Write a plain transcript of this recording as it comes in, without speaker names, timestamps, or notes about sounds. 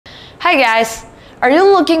Hi guys! Are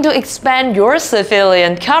you looking to expand your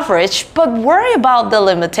civilian coverage but worry about the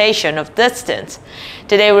limitation of distance?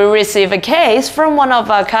 Today we receive a case from one of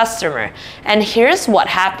our customers, and here's what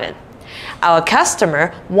happened. Our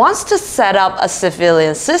customer wants to set up a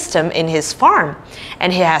civilian system in his farm,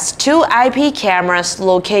 and he has two IP cameras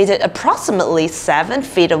located approximately 7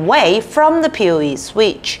 feet away from the PoE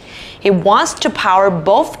switch. He wants to power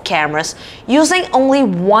both cameras using only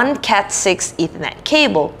one Cat6 Ethernet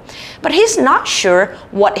cable, but he's not sure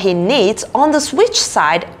what he needs on the switch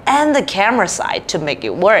side and the camera side to make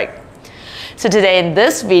it work. So today in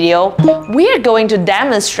this video, we are going to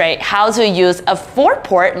demonstrate how to use a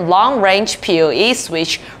 4-port long-range PoE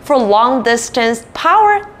switch for long-distance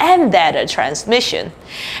power and data transmission.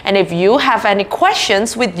 And if you have any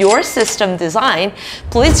questions with your system design,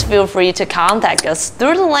 please feel free to contact us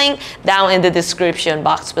through the link down in the description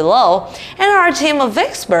box below, and our team of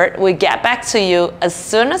experts will get back to you as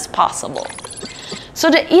soon as possible. So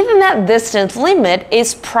the Ethernet distance limit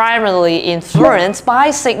is primarily influenced by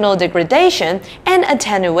signal degradation and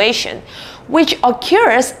attenuation, which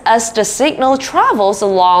occurs as the signal travels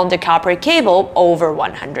along the copper cable over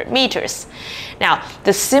 100 meters. Now,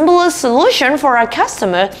 the simplest solution for our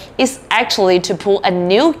customer is actually to pull a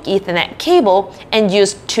new Ethernet cable and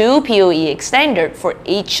use two PoE extenders for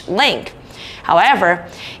each link. However,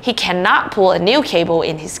 he cannot pull a new cable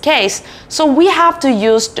in his case, so we have to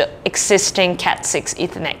use the existing Cat6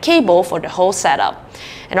 Ethernet cable for the whole setup.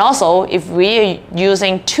 And also, if we are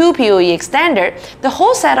using two PoE extenders, the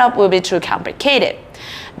whole setup will be too complicated.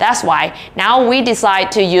 That's why now we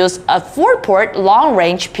decide to use a 4-port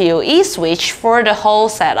long-range PoE switch for the whole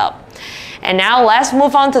setup. And now let's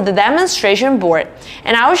move on to the demonstration board,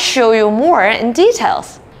 and I'll show you more in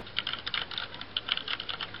details.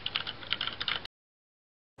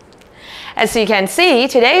 As you can see,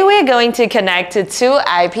 today we are going to connect to two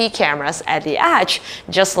IP cameras at the edge.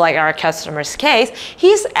 Just like our customer's case,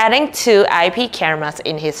 he's adding two IP cameras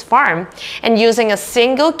in his farm and using a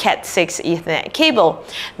single Cat6 Ethernet cable.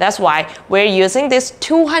 That's why we're using this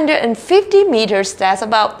 250 meters, that's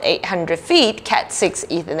about 800 feet, Cat6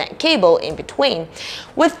 Ethernet cable in between,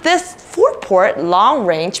 with this 4-port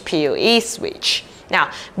long-range PoE switch. Now,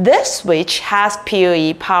 this switch has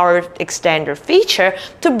PoE power extender feature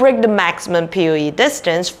to bring the maximum PoE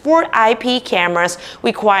distance for IP cameras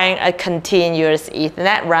requiring a continuous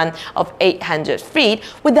Ethernet run of 800 feet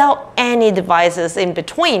without any devices in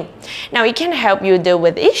between. Now, it can help you deal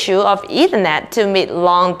with the issue of Ethernet to meet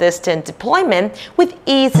long-distance deployment with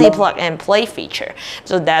easy plug-and-play feature.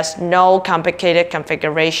 So there's no complicated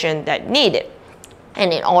configuration that needed.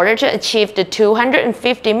 And in order to achieve the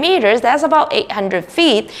 250 meters, that's about 800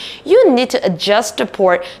 feet, you need to adjust the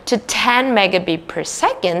port to 10 megabit per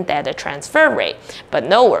second data transfer rate. But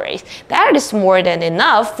no worries, that is more than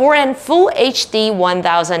enough for a full HD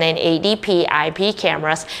 1080p IP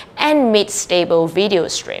cameras and mid-stable video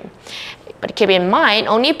stream. But keep in mind,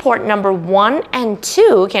 only port number 1 and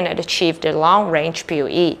 2 can achieve the long-range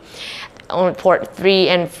PoE. On port 3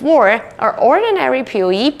 and 4 are ordinary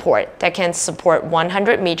PoE port that can support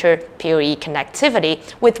 100 meter PoE connectivity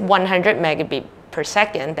with 100 megabit per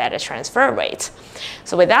second data transfer rate.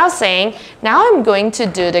 So without saying, now I'm going to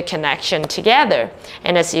do the connection together.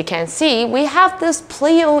 And as you can see, we have this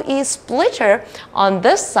PoE splitter on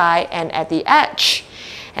this side and at the edge.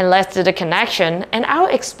 And let's do the connection, and I'll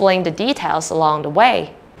explain the details along the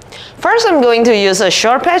way. First, I'm going to use a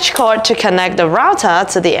short patch cord to connect the router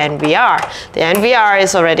to the NVR. The NVR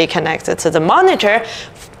is already connected to the monitor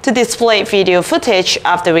to display video footage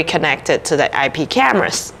after we connect it to the IP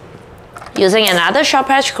cameras. Using another short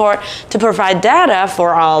patch cord to provide data for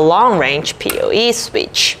our long-range PoE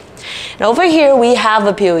switch. And over here we have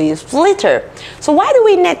a PoE splitter. So why do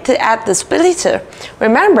we need to add the splitter?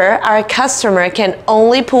 Remember, our customer can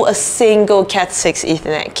only pull a single Cat6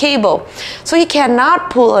 Ethernet cable, so he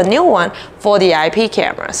cannot pull a new one for the IP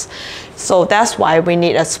cameras. So that's why we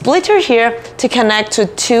need a splitter here to connect to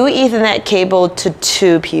two Ethernet cable to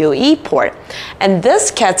two PoE port. And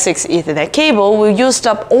this Cat6 Ethernet cable will use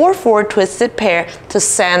up all 4 twisted pair to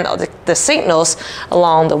send the signals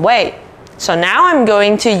along the way. So now I'm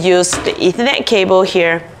going to use the Ethernet cable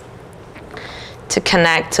here to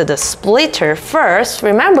connect to the splitter first.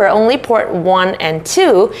 Remember, only port 1 and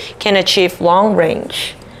 2 can achieve long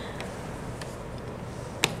range.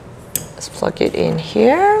 Let's plug it in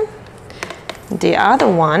here. The other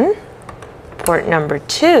one, port number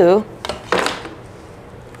 2,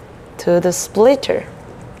 to the splitter.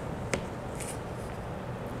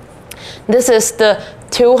 This is the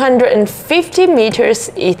 250 meters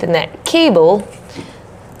Ethernet cable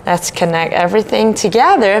Let's connect everything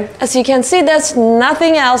together. As you can see, there's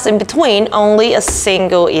nothing else in between, only a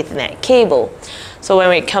single Ethernet cable. So when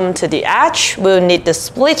we come to the edge, we'll need the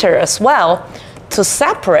splitter as well to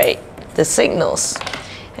separate the signals.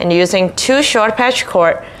 And using 2 short patch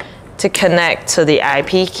cord to connect to the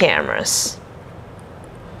IP cameras.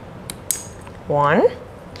 1,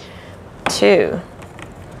 2,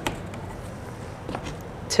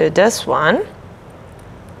 to this one.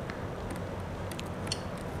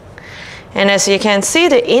 And as you can see,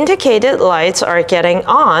 the indicated lights are getting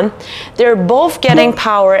on. They're both getting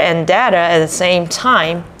power and data at the same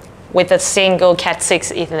time with a single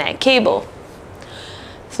Cat6 Ethernet cable.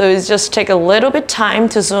 So it's just take a little bit time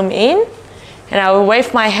to zoom in, and I will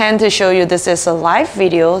wave my hand to show you this is a live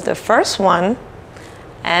video, the first one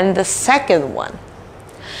and the second one.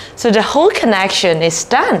 So the whole connection is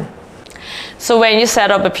done. So when you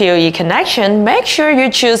set up a PoE connection, make sure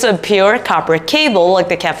you choose a pure copper cable like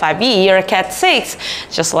the Cat5e or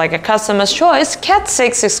Cat6. Just like a customer's choice,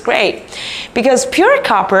 Cat6 is great because pure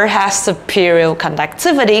copper has superior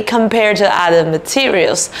conductivity compared to other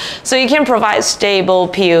materials, so you can provide stable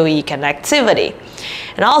PoE connectivity.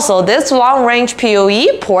 And also, this long-range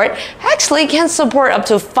PoE port actually can support up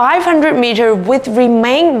to 500 meter with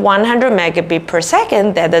remain 100 megabit per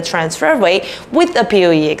second data transfer rate with a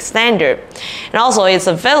PoE extender. And also, it's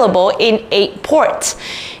available in 8 ports.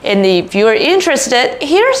 And if you're interested,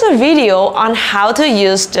 here's a video on how to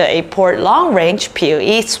use the 8-port long-range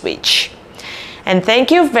PoE switch. And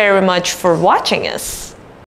thank you very much for watching us.